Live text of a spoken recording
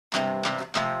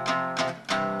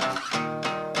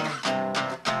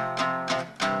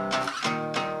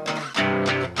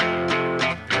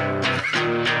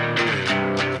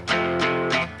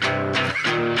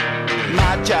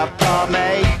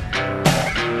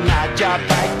job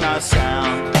make no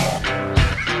sound.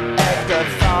 Actor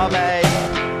for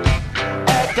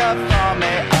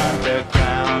me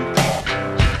underground.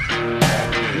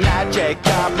 Magic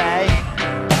got me,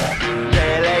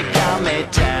 really got me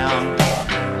down.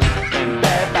 In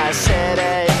Bed by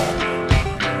City,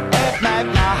 it made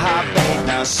my heart beat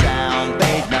no sound,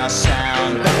 beat no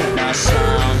sound, beat no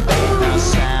sound, beat no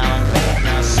sound, beat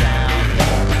no sound,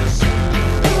 beat no sound.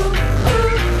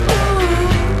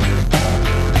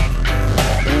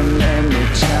 It made me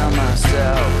tell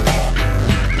myself,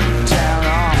 down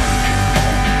on.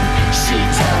 She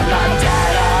turned my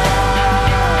dad on.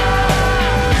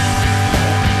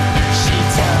 She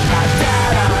turned my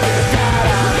dad on, dad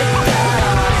on, dad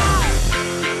on.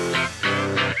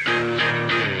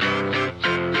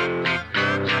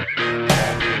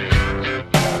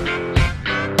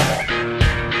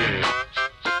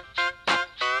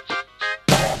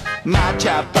 My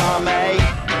job for me,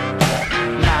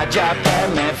 my job get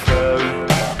me through.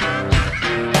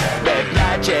 With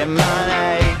magic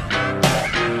money,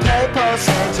 people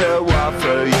seem to walk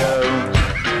through you.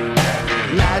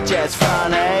 Magic's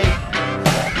funny,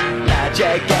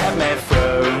 magic get me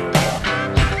through.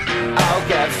 I'll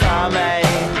get for me,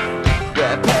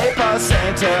 where people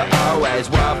seem to always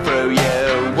walk through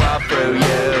you, walk through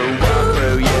you, walk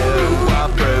through you,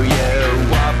 walk through you,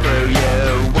 walk through you,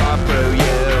 walk through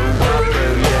you, walk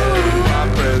through you, walk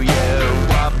through you,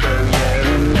 walk through you.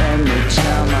 And then me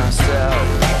tell myself,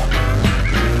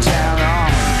 down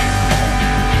on.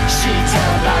 She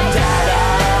turned my dad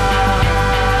on.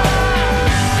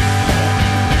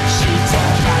 She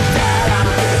turned my dad on,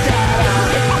 dad on,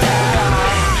 dad on.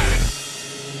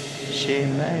 She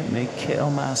made me kill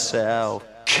myself.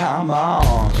 Come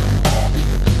on.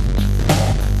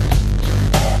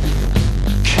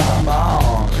 Come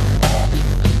on.